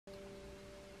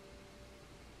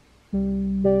Good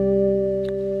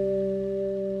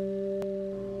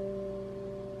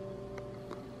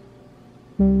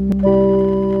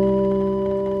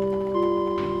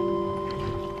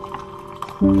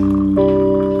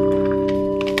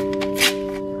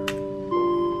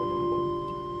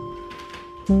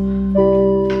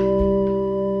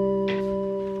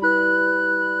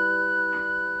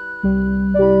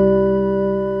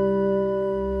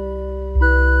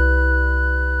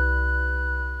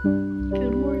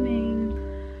morning.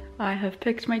 I have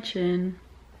picked my chin.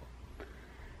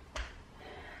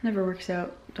 Never works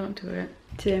out, don't do it.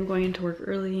 Today I'm going into work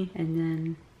early and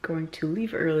then going to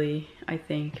leave early, I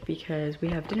think, because we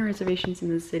have dinner reservations in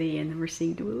the city and then we're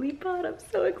seeing Lipa and I'm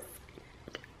so excited.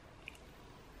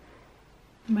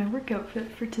 My work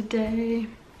outfit for today.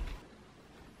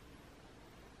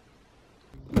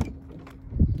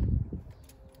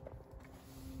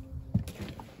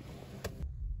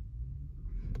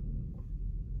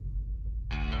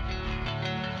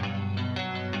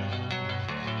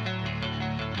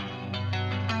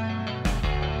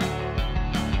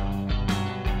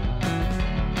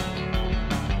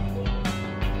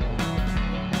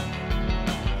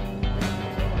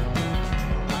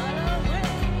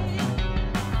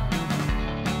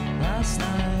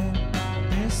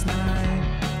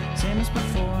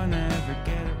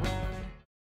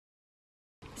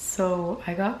 So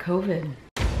I got COVID.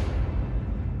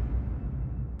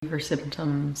 Fever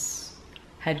symptoms,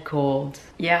 head cold.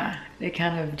 Yeah, it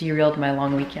kind of derailed my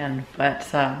long weekend, but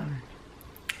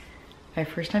my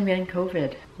first time getting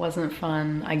COVID. Wasn't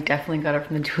fun. I definitely got it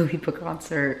from the Lipa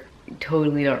concert.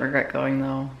 Totally don't regret going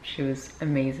though. She was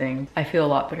amazing. I feel a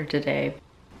lot better today.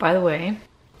 By the way,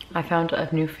 I found a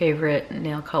new favorite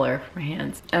nail color for my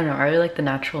hands. I don't know, I really like the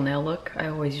natural nail look. I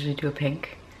always usually do a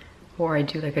pink, or I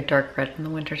do like a dark red in the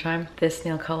wintertime. This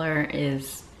nail color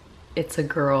is It's a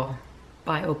Girl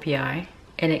by OPI,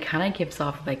 and it kind of gives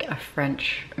off like a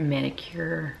French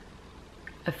manicure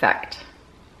effect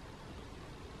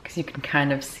because you can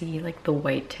kind of see like the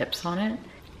white tips on it.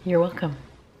 You're welcome.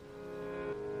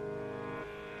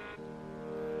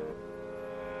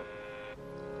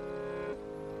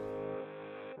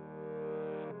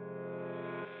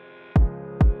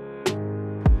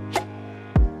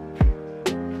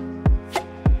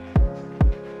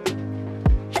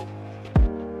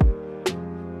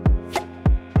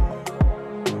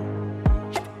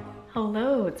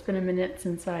 Hello, it's been a minute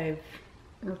since I've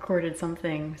recorded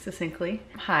something succinctly.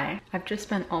 Hi, I've just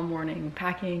spent all morning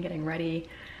packing, getting ready.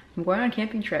 I'm going on a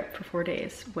camping trip for 4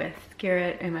 days with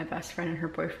Garrett and my best friend and her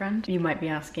boyfriend. You might be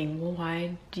asking, well,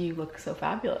 why do you look so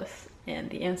fabulous? And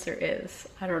the answer is,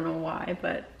 I don't know why,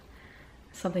 but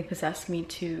something possessed me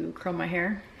to curl my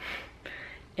hair.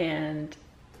 And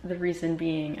the reason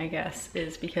being, I guess,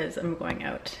 is because I'm going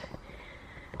out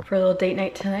for a little date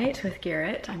night tonight with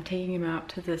Garrett. I'm taking him out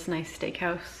to this nice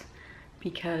steakhouse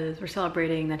because we're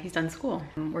celebrating that he's done school.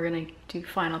 We're gonna do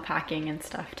final packing and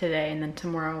stuff today, and then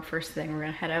tomorrow, first thing, we're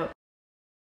gonna head out.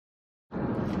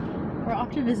 We're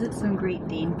off to visit some Great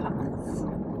Dane puppies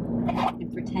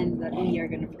and pretend that we are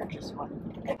gonna purchase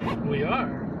one. We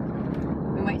are.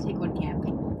 We might take one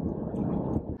camping.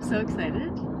 So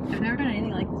excited. I've never done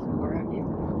anything like this before, have you?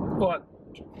 What?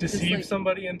 Deceive like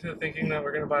somebody into thinking that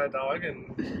we're gonna buy a dog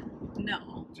and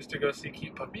No. just to go see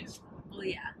cute puppies? Well,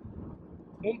 yeah.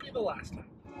 Won't be the last time.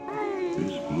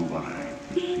 This blue eye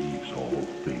perceives all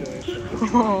things.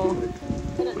 Oh.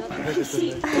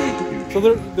 So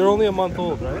they're only a month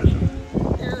old, right?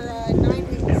 They're 9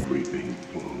 weeks. Everything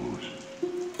flows,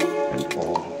 and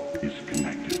all is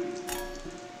connected.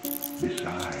 This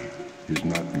eye is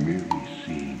not merely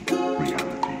seeing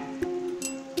reality.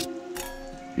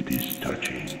 It is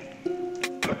touching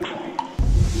the truth.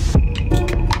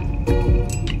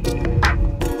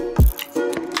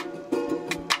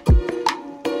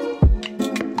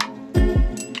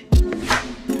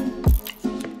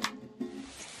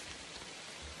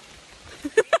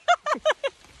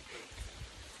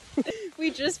 We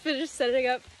just finished setting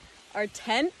up our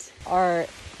tent, our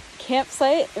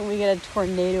campsite, and we get a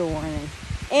tornado warning.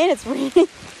 And it's raining.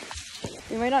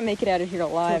 We might not make it out of here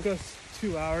alive. Took us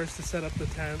 2 hours to set up the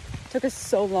tent. Took us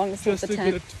so long to set up Just the to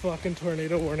tent. get a fucking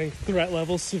tornado warning. Threat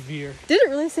level severe. Did it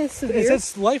really say severe? It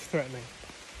says life-threatening.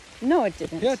 No, it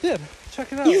didn't. Yeah, it did.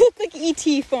 Check it out. You look like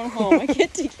E.T. phone home. I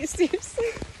can't take you seriously.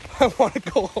 I want to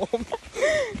go home.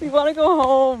 We want to go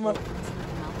home.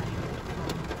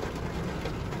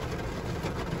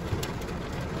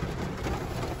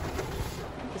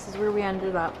 This is where we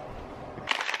ended up.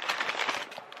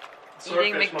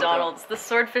 Eating McDonald's. The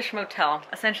Swordfish Motel.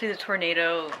 Essentially the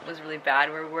tornado was really bad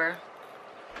where we were,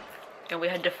 and we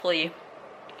had to flee.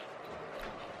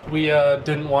 We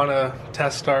didn't want to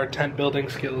test our tent building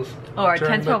skills. Oh, our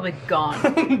during tent's the- probably gone.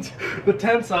 The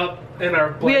tent's up and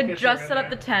our We had blankets just are in set up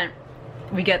there. the tent.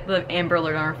 We get the Amber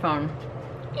Alert on our phone.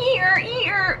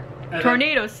 Ear. And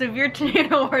Tornado, severe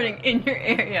tornado warning in your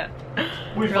area.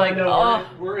 We We're find like, out oh.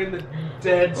 we're in the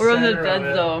dead We're in the center dead of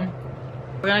it. zone.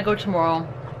 We're gonna go tomorrow.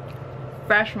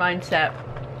 Fresh mindset.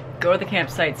 Go to the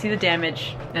campsite, see the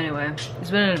damage. Anyway, it's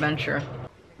been an adventure.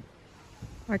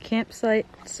 Our campsite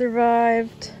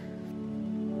survived.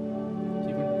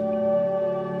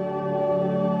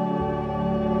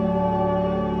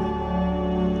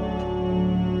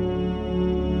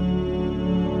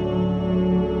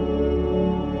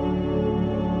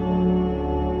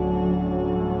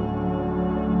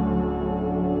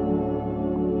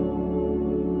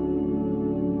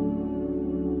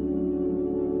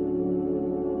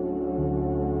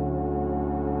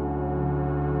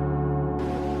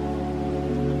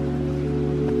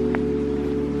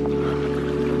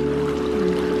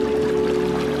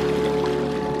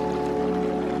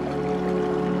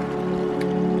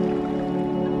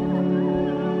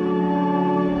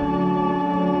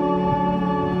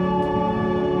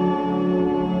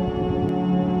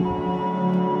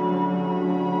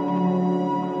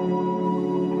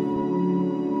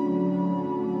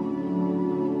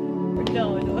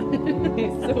 No,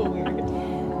 it's so weird.